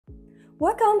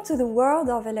Welcome to the world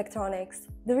of electronics.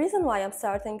 The reason why I'm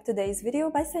starting today's video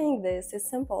by saying this is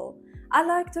simple. I'd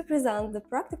like to present the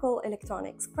Practical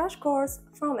Electronics crash course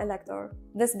from Elektor.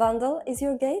 This bundle is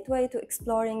your gateway to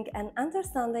exploring and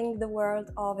understanding the world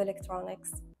of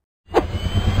electronics.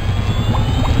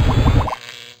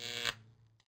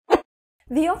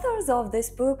 The authors of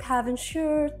this book have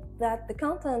ensured that the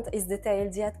content is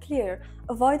detailed yet clear,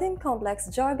 avoiding complex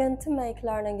jargon to make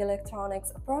learning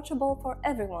electronics approachable for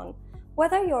everyone,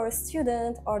 whether you're a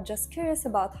student or just curious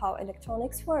about how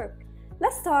electronics work.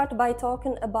 Let's start by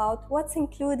talking about what's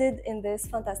included in this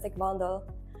fantastic bundle.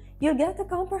 You'll get a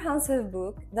comprehensive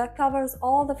book that covers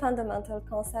all the fundamental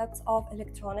concepts of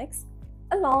electronics,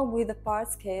 along with a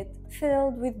parts kit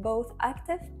filled with both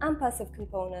active and passive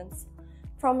components.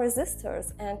 From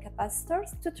resistors and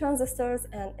capacitors to transistors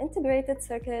and integrated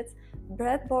circuits,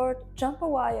 breadboard, jumper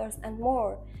wires, and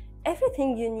more,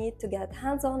 everything you need to get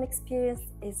hands-on experience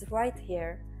is right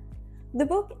here. The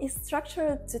book is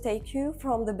structured to take you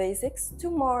from the basics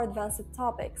to more advanced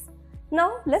topics.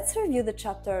 Now, let's review the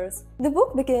chapters. The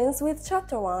book begins with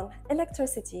Chapter 1,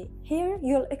 Electricity. Here,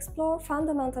 you'll explore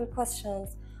fundamental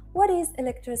questions. What is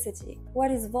electricity? What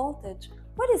is voltage?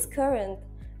 What is current?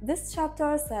 This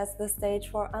chapter sets the stage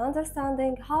for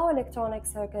understanding how electronic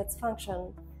circuits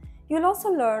function. You'll also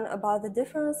learn about the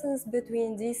differences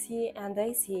between DC and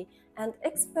AC and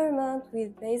experiment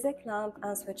with basic lamp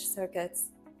and switch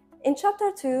circuits. In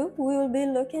Chapter 2, we will be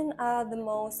looking at the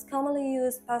most commonly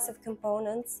used passive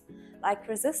components like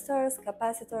resistors,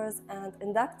 capacitors, and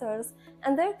inductors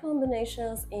and their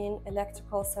combinations in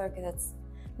electrical circuits.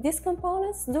 These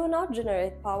components do not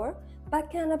generate power,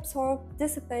 but can absorb,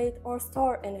 dissipate, or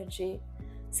store energy.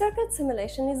 Circuit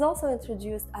simulation is also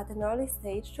introduced at an early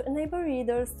stage to enable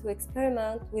readers to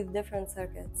experiment with different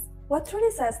circuits. What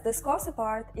truly sets this course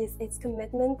apart is its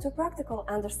commitment to practical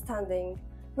understanding.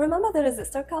 Remember the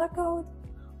resistor color code?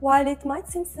 While it might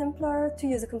seem simpler to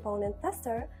use a component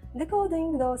tester,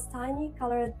 decoding those tiny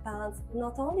colored bands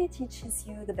not only teaches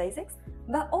you the basics,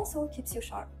 but also keeps you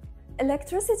sharp.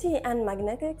 Electricity and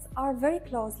magnetics are very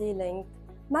closely linked.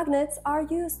 Magnets are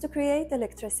used to create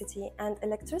electricity, and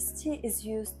electricity is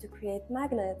used to create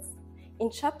magnets. In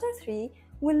Chapter 3,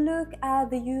 we'll look at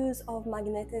the use of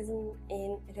magnetism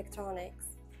in electronics.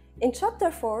 In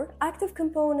Chapter 4, Active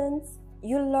Components,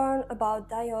 you'll learn about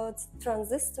diodes,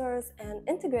 transistors, and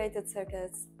integrated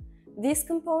circuits. These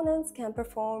components can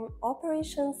perform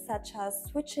operations such as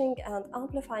switching and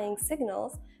amplifying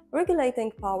signals,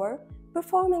 regulating power,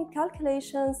 performing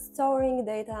calculations, storing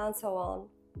data, and so on.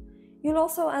 You'll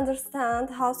also understand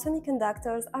how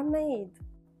semiconductors are made.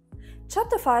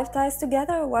 Chapter 5 ties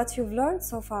together what you've learned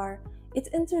so far. It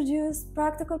introduced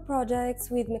practical projects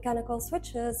with mechanical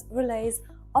switches, relays,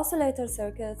 oscillator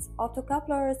circuits,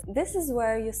 optocouplers. This is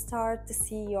where you start to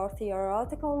see your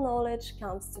theoretical knowledge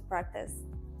comes to practice.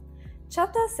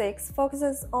 Chapter 6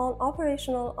 focuses on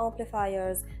operational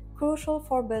amplifiers, crucial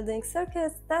for building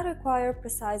circuits that require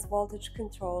precise voltage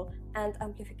control and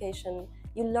amplification.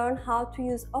 You learn how to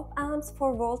use op-amps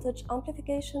for voltage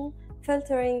amplification,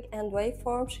 filtering, and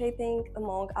waveform shaping,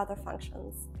 among other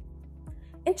functions.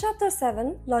 In Chapter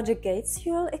 7, Logic Gates,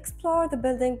 you'll explore the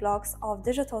building blocks of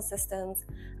digital systems.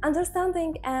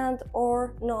 Understanding AND,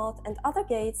 OR, NOT, and other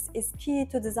gates is key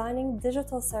to designing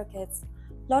digital circuits.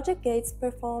 Logic gates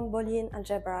perform Boolean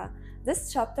algebra.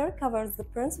 This chapter covers the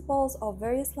principles of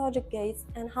various logic gates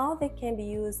and how they can be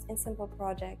used in simple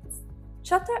projects.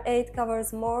 Chapter 8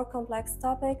 covers more complex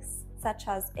topics such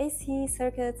as AC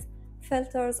circuits,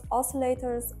 filters,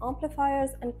 oscillators,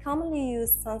 amplifiers, and commonly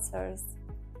used sensors.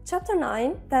 Chapter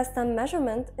 9, Test and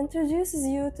Measurement, introduces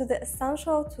you to the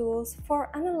essential tools for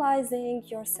analyzing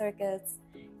your circuits.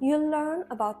 You'll learn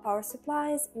about power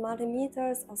supplies,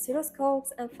 multimeters,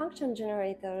 oscilloscopes, and function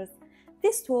generators.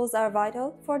 These tools are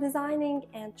vital for designing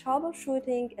and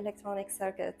troubleshooting electronic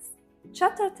circuits.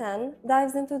 Chapter 10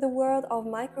 dives into the world of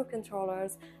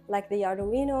microcontrollers like the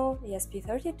Arduino,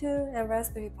 ESP32, and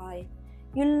Raspberry Pi.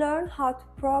 You'll learn how to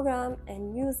program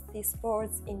and use these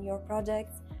boards in your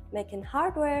projects, making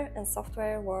hardware and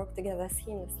software work together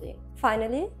seamlessly.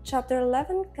 Finally, Chapter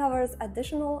 11 covers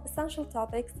additional essential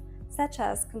topics such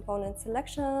as component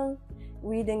selection,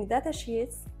 reading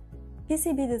datasheets,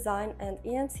 PCB design, and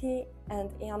EMC and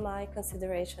EMI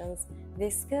considerations.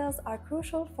 These skills are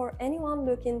crucial for anyone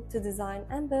looking to design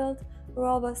and build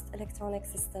robust electronic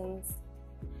systems.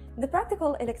 The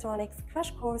Practical Electronics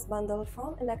Crash Course Bundle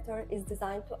from Elektor is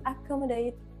designed to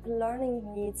accommodate the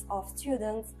learning needs of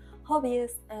students,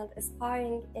 hobbyists, and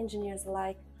aspiring engineers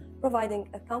alike, providing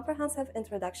a comprehensive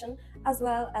introduction as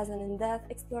well as an in-depth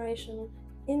exploration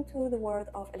into the world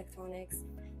of electronics.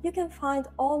 You can find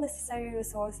all necessary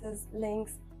resources,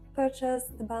 links, purchase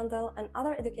the bundle and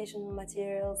other educational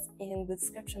materials in the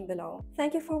description below.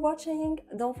 Thank you for watching.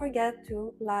 Don't forget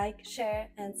to like, share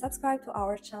and subscribe to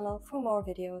our channel for more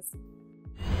videos.